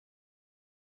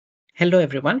Hello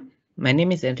everyone, my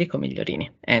name is Enrico Migliorini,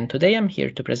 and today I'm here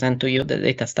to present to you the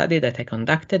data study that I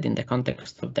conducted in the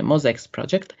context of the MOSAICs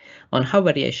project on how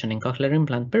variation in cochlear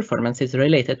implant performance is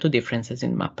related to differences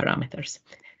in map parameters.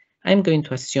 I'm going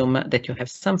to assume that you have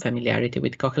some familiarity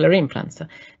with cochlear implants,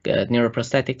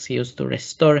 neuroprosthetics used to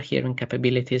restore hearing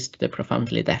capabilities to the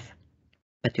profoundly deaf.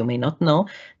 But you may not know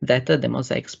that the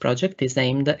MOSAICs project is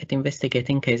aimed at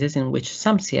investigating cases in which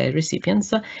some CI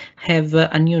recipients have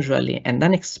unusually and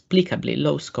inexplicably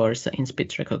low scores in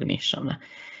speech recognition.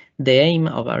 The aim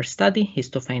of our study is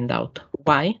to find out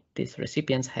why these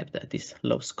recipients have these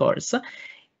low scores,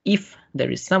 if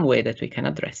there is some way that we can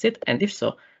address it, and if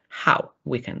so, how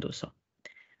we can do so.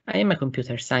 I am a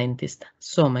computer scientist,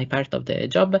 so my part of the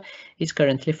job is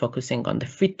currently focusing on the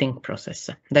fitting process.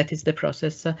 That is the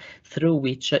process through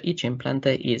which each implant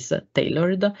is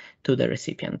tailored to the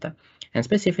recipient. And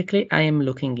specifically, I am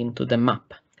looking into the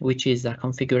map, which is a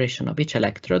configuration of each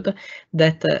electrode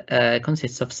that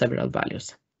consists of several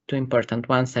values. Two important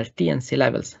ones are T and C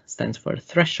levels, stands for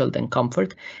threshold and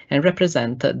comfort, and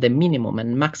represent the minimum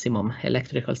and maximum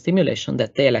electrical stimulation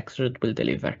that the electrode will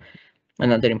deliver.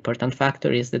 Another important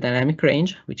factor is the dynamic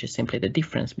range, which is simply the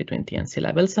difference between T and C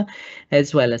levels,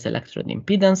 as well as electrode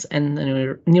impedance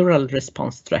and neural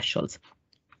response thresholds,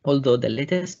 although the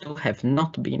latest two have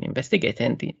not been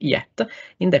investigated yet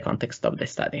in the context of the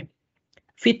study.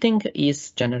 Fitting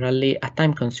is generally a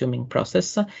time-consuming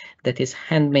process that is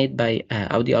handmade by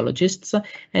audiologists,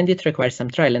 and it requires some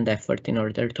trial and effort in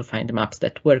order to find maps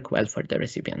that work well for the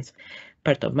recipients.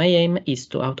 Part of my aim is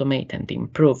to automate and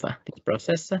improve this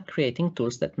process, creating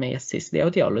tools that may assist the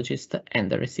audiologist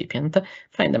and the recipient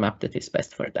find the map that is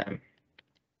best for them.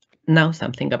 Now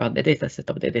something about the dataset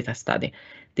of the data study.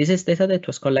 This is data that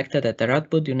was collected at the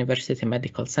Radboud University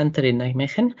Medical Center in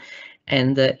Nijmegen,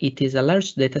 and it is a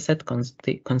large dataset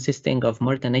consisting of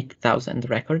more than 80,000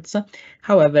 records.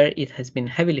 However, it has been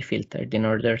heavily filtered in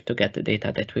order to get the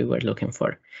data that we were looking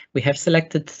for. We have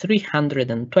selected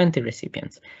 320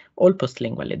 recipients, all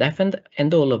postlingually deaf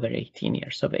and all over 18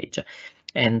 years of age.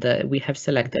 And we have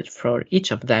selected for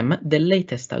each of them the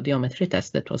latest audiometry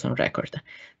test that was on record.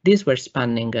 These were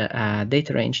spanning a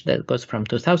data range that goes from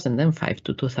 2005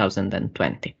 to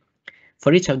 2020.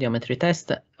 For each audiometry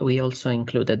test, we also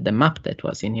included the map that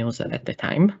was in use at the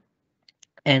time,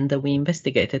 and we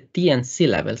investigated T and C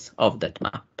levels of that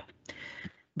map.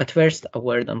 But first, a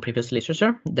word on previous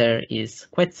literature. There is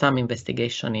quite some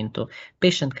investigation into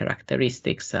patient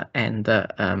characteristics and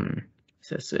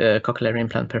cochlear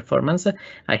implant performance.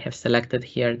 I have selected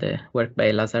here the work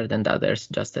by Lazard and others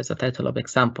just as a title of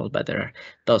example, but there are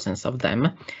dozens of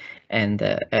them. And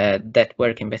that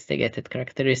work investigated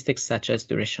characteristics such as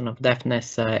duration of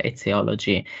deafness,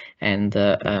 etiology, and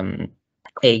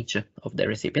age of the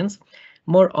recipients.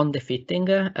 More on the fitting,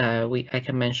 I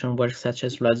can mention works such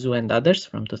as Loiseau and others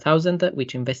from 2000,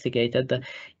 which investigated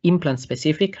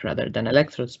implant-specific rather than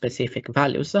electrode-specific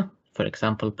values, for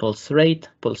example, pulse rate,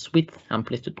 pulse width,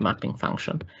 amplitude mapping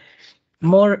function.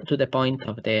 More to the point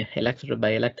of the electrode by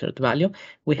electrode value,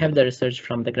 we have the research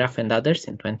from De Graaf and others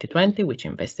in 2020, which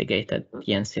investigated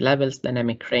TNC levels,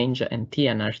 dynamic range, and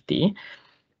TNRT,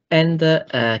 and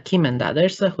Kim and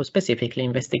others who specifically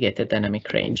investigated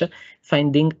dynamic range,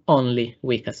 finding only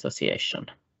weak association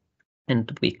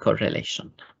and weak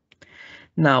correlation.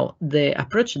 Now, the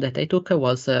approach that I took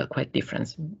was quite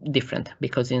different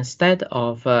because instead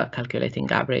of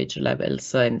calculating average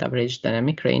levels and average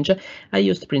dynamic range, I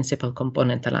used principal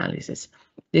component analysis.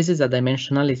 This is a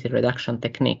dimensionality reduction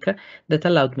technique that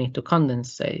allowed me to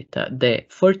condensate the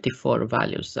 44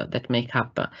 values that make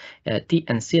up T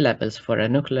and C levels for a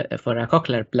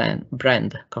cochlear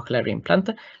brand cochlear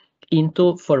implant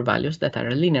into 4 values that are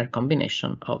a linear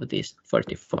combination of these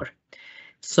 44.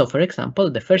 So, for example,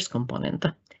 the first component,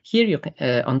 here you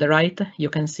can, on the right, you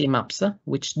can see maps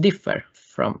which differ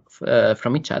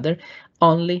from each other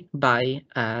only by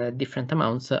different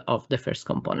amounts of the first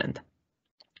component.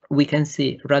 We can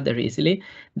see rather easily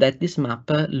that this map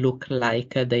look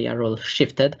like they are all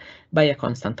shifted by a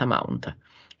constant amount.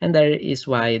 And that is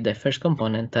why the first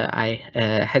component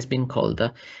has been called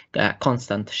a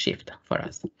constant shift for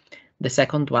us. The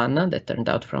second one that turned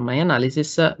out from my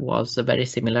analysis was very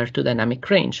similar to dynamic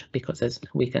range, because as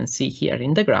we can see here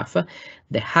in the graph,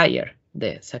 the higher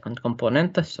the second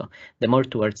component, so the more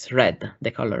towards red, the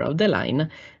color of the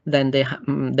line, then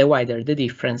the wider the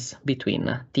difference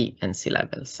between T and C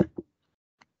levels.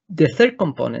 The third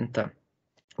component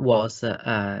was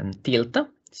tilt,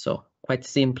 so quite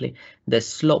simply the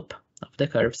slope of the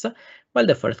curves, while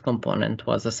the fourth component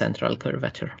was a central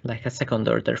curvature, like a second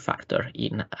order factor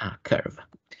in a curve.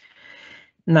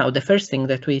 Now, the first thing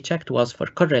that we checked was for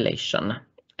correlation.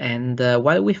 And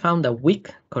while we found a weak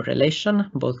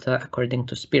correlation, both according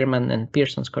to Spearman and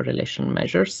Pearson's correlation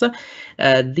measures,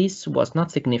 this was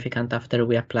not significant after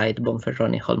we applied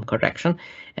Bonferroni-Holm correction.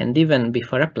 And even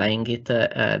before applying it,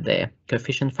 the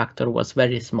coefficient factor was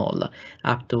very small,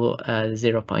 up to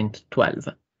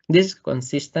 0.12. This is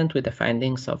consistent with the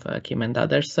findings of Kim and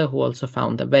others, who also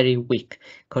found a very weak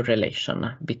correlation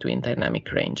between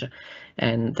dynamic range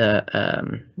and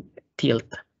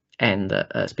tilt and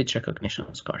speech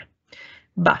recognition score.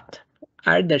 But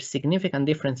are there significant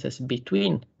differences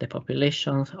between the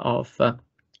populations of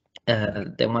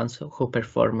the ones who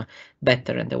perform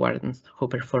better and the ones who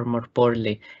perform more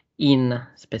poorly in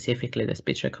specifically the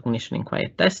speech recognition in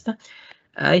quiet test?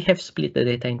 I have split the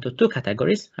data into two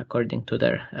categories according to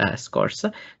their scores.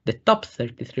 The top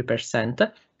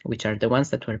 33%, which are the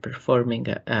ones that were performing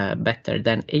better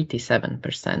than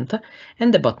 87%,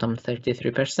 and the bottom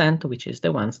 33%, which is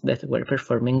the ones that were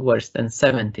performing worse than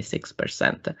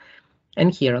 76%.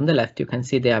 And here on the left, you can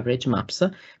see the average maps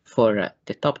for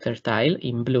the top tertile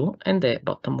in blue and the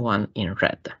bottom one in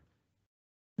red.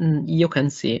 You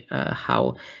can see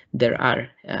how there are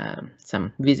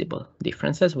some visible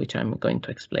differences, which I'm going to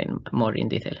explain more in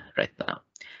detail right now.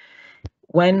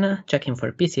 When checking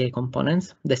for PCA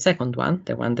components, the second one,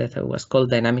 the one that was called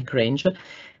dynamic range,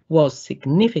 was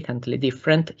significantly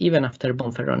different even after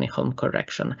Bonferroni-Holm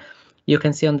correction. You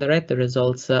can see on the right the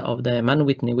results of the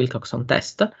Mann-Whitney-Wilcoxon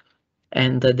test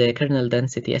and the kernel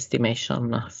density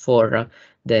estimation for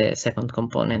the second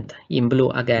component. In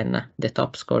blue, again, the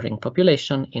top scoring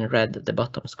population, in red, the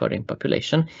bottom scoring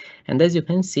population. And as you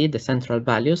can see, the central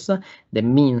values, the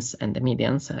means and the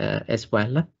medians as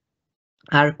well,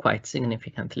 are quite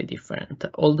significantly different.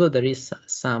 Although there is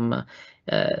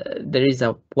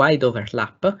a wide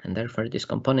overlap, and therefore this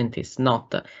component is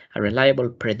not a reliable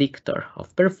predictor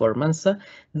of performance,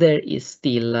 there is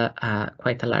still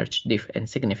quite a large and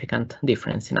significant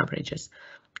difference in averages.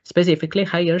 Specifically,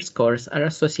 higher scores are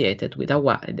associated with a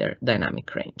wider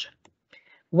dynamic range.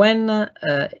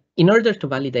 In order to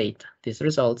validate these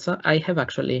results, I have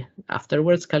actually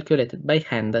afterwards calculated by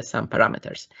hand some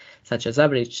parameters, such as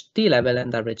average T level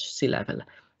and average C level.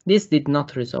 This did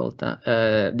not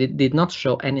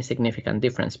show any significant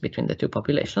difference between the two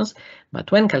populations,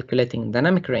 but when calculating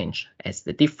dynamic range as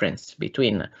the difference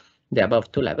between the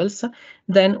above two levels,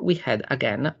 then we had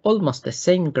again almost the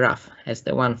same graph as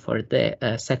the one for the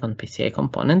second PCA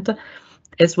component,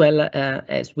 as well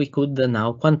as we could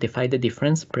now quantify the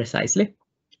difference precisely.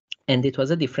 And it was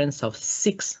a difference of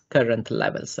 6 current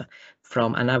levels,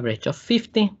 from an average of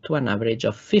 50 to an average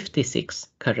of 56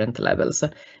 current levels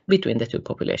between the two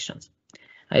populations.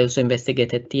 I also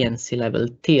investigated T and C level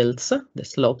tilts, the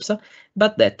slopes,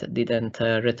 but that didn't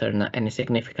return any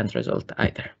significant result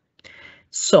either.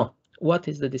 So, what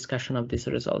is the discussion of these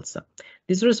results?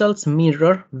 These results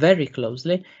mirror very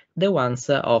closely the ones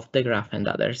of the graph and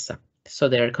others. So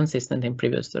they are consistent in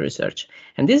previous research.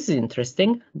 And this is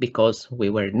interesting because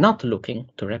we were not looking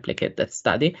to replicate that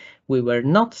study. We were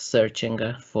not searching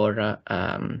for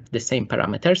the same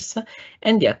parameters,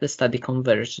 and yet the study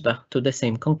converged to the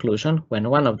same conclusion when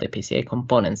one of the PCA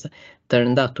components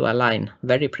turned out to align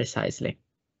very precisely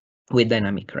with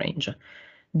dynamic range.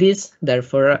 This,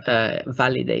 therefore,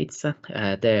 validates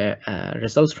the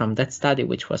results from that study,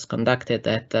 which was conducted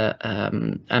at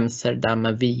Amsterdam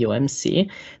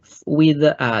VUMC with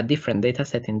a different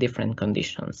dataset in different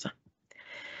conditions.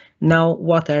 Now,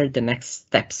 what are the next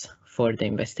steps for the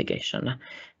investigation?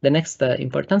 The next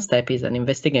important step is an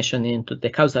investigation into the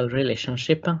causal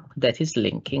relationship that is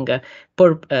linking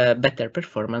better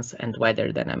performance and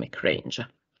wider dynamic range.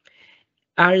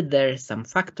 Are there some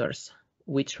factors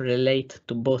which relate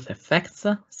to both effects,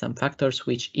 some factors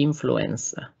which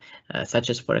influence,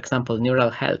 such as, for example, neural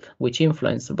health, which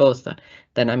influence both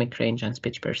dynamic range and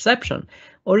speech perception?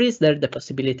 Or is there the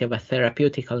possibility of a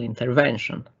therapeutical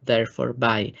intervention, therefore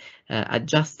by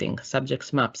adjusting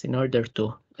subjects' maps in order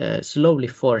to slowly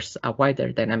force a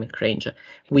wider dynamic range,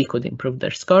 we could improve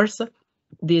their scores?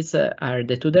 These are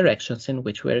the two directions in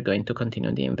which we are going to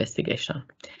continue the investigation.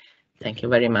 Thank you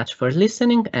very much for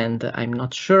listening, and I'm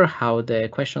not sure how the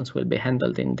questions will be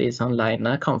handled in this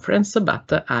online conference,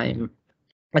 but I'm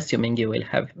assuming you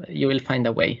will find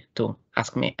a way to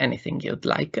ask me anything you'd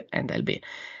like, and I'll be,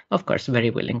 of course, very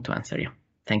willing to answer you.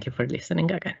 Thank you for listening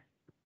again.